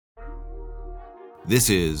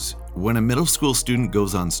This is When a Middle School Student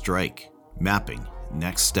Goes on Strike, Mapping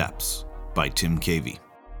Next Steps by Tim Cavey.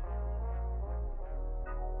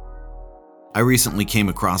 I recently came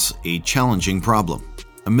across a challenging problem.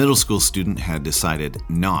 A middle school student had decided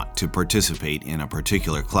not to participate in a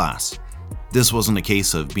particular class. This wasn't a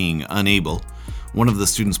case of being unable. One of the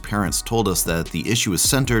student's parents told us that the issue was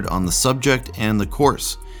centered on the subject and the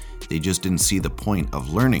course. They just didn't see the point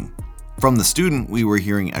of learning. From the student, we were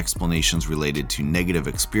hearing explanations related to negative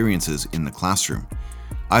experiences in the classroom.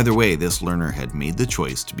 Either way, this learner had made the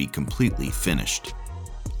choice to be completely finished.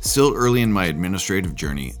 Still early in my administrative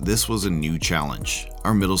journey, this was a new challenge.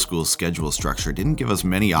 Our middle school schedule structure didn't give us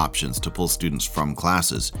many options to pull students from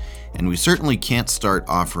classes, and we certainly can't start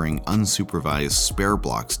offering unsupervised spare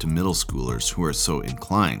blocks to middle schoolers who are so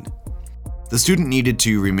inclined. The student needed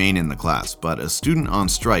to remain in the class, but a student on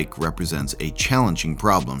strike represents a challenging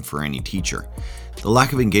problem for any teacher. The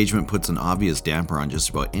lack of engagement puts an obvious damper on just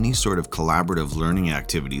about any sort of collaborative learning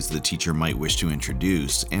activities the teacher might wish to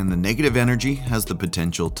introduce, and the negative energy has the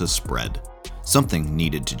potential to spread. Something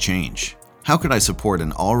needed to change. How could I support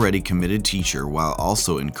an already committed teacher while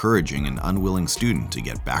also encouraging an unwilling student to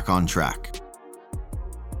get back on track?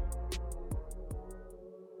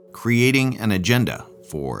 Creating an agenda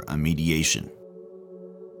for a mediation.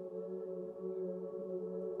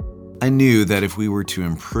 I knew that if we were to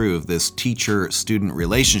improve this teacher-student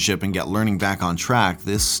relationship and get learning back on track,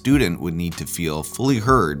 this student would need to feel fully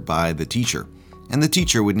heard by the teacher, and the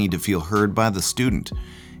teacher would need to feel heard by the student.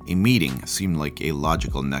 A meeting seemed like a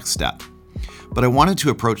logical next step. But I wanted to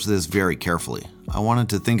approach this very carefully. I wanted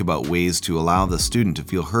to think about ways to allow the student to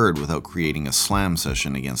feel heard without creating a slam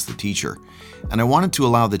session against the teacher. And I wanted to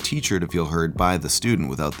allow the teacher to feel heard by the student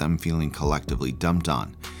without them feeling collectively dumped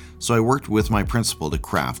on. So I worked with my principal to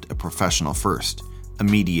craft a professional first, a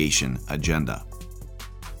mediation agenda.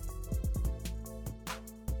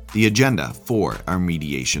 The agenda for our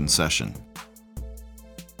mediation session.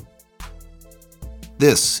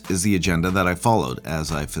 This is the agenda that I followed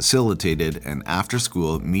as I facilitated an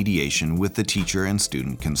after-school mediation with the teacher and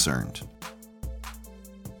student concerned.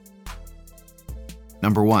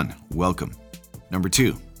 Number 1, welcome. Number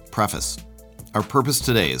 2, preface. Our purpose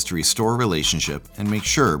today is to restore relationship and make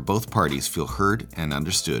sure both parties feel heard and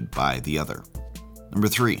understood by the other. Number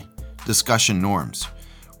 3, discussion norms.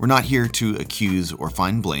 We're not here to accuse or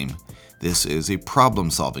find blame. This is a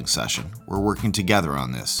problem-solving session. We're working together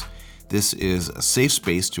on this. This is a safe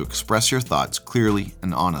space to express your thoughts clearly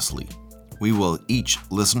and honestly. We will each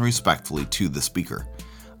listen respectfully to the speaker.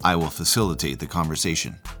 I will facilitate the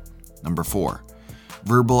conversation. Number 4,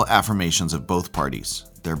 verbal affirmations of both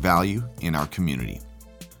parties, their value in our community.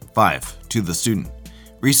 5, to the student.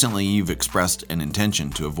 Recently, you've expressed an intention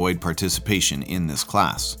to avoid participation in this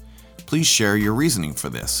class. Please share your reasoning for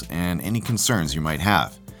this and any concerns you might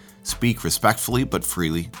have. Speak respectfully but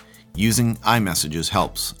freely. Using I messages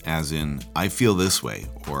helps, as in, I feel this way,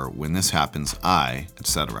 or when this happens, I,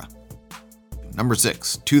 etc. Number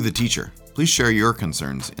 6, to the teacher. Please share your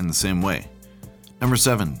concerns in the same way. Number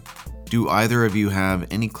 7, do either of you have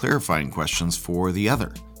any clarifying questions for the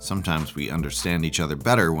other? Sometimes we understand each other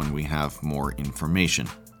better when we have more information.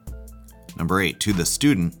 Number 8, to the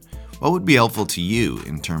student. What would be helpful to you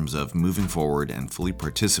in terms of moving forward and fully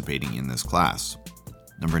participating in this class?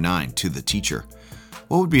 Number 9, to the teacher.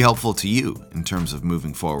 What would be helpful to you in terms of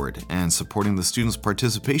moving forward and supporting the student's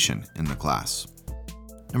participation in the class?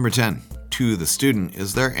 Number 10, to the student,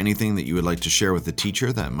 is there anything that you would like to share with the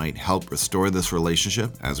teacher that might help restore this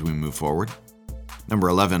relationship as we move forward? Number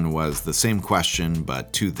 11 was the same question,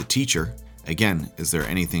 but to the teacher. Again, is there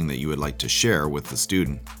anything that you would like to share with the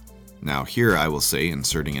student? Now here I will say,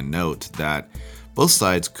 inserting a note, that both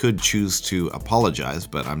sides could choose to apologize,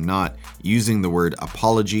 but I'm not using the word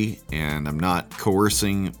apology and I'm not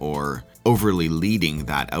coercing or overly leading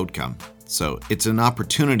that outcome. So it's an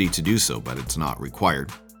opportunity to do so, but it's not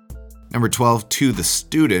required. Number 12, to the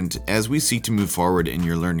student, as we seek to move forward in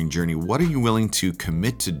your learning journey, what are you willing to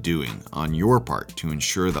commit to doing on your part to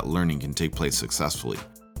ensure that learning can take place successfully?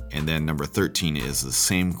 And then number 13 is the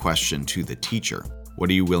same question to the teacher. What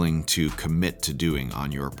are you willing to commit to doing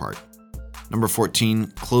on your part? Number 14,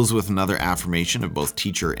 close with another affirmation of both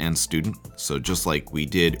teacher and student. So just like we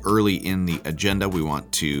did early in the agenda, we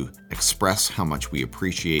want to express how much we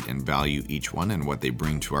appreciate and value each one and what they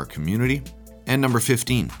bring to our community. And number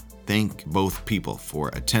 15, thank both people for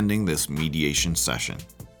attending this mediation session.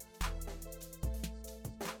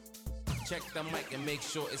 Check the mic and make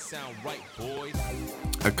sure it sounds right, boys.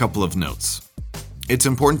 A couple of notes. It's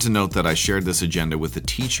important to note that I shared this agenda with the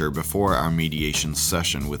teacher before our mediation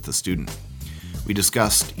session with the student. We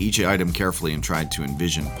discussed each item carefully and tried to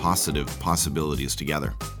envision positive possibilities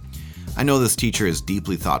together. I know this teacher is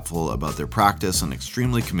deeply thoughtful about their practice and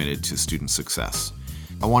extremely committed to student success.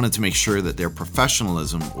 I wanted to make sure that their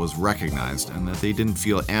professionalism was recognized and that they didn't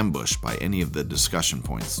feel ambushed by any of the discussion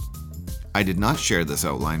points. I did not share this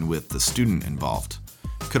outline with the student involved.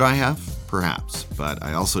 Could I have? Perhaps, but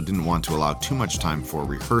I also didn't want to allow too much time for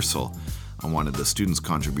rehearsal. I wanted the students'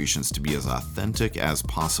 contributions to be as authentic as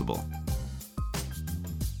possible.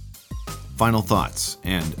 Final thoughts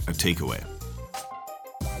and a takeaway.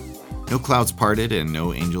 No clouds parted and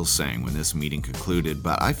no angels sang when this meeting concluded,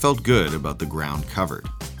 but I felt good about the ground covered.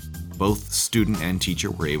 Both student and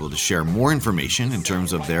teacher were able to share more information in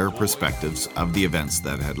terms of their perspectives of the events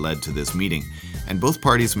that had led to this meeting, and both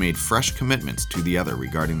parties made fresh commitments to the other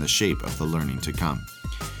regarding the shape of the learning to come.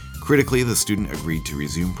 Critically, the student agreed to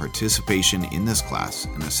resume participation in this class,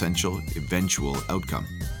 an essential eventual outcome.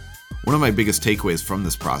 One of my biggest takeaways from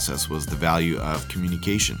this process was the value of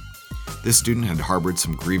communication. This student had harbored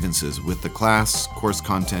some grievances with the class, course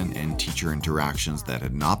content, and teacher interactions that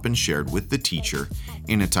had not been shared with the teacher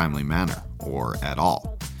in a timely manner, or at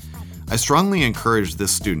all. I strongly encouraged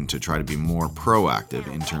this student to try to be more proactive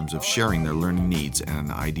in terms of sharing their learning needs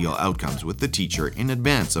and ideal outcomes with the teacher in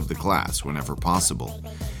advance of the class whenever possible.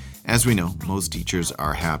 As we know, most teachers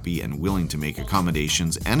are happy and willing to make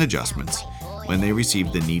accommodations and adjustments when they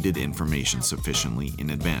receive the needed information sufficiently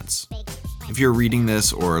in advance. If you're reading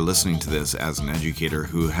this or listening to this as an educator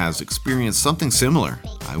who has experienced something similar,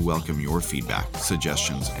 I welcome your feedback,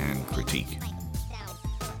 suggestions, and critique.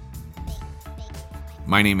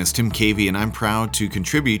 My name is Tim Cavey, and I'm proud to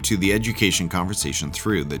contribute to the education conversation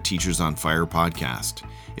through the Teachers on Fire podcast.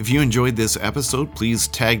 If you enjoyed this episode, please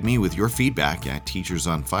tag me with your feedback at Teachers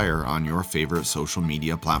on Fire on your favorite social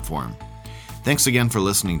media platform. Thanks again for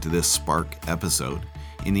listening to this Spark episode.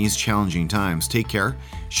 In these challenging times, take care,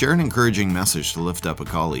 share an encouraging message to lift up a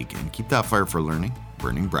colleague, and keep that fire for learning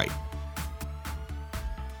burning bright.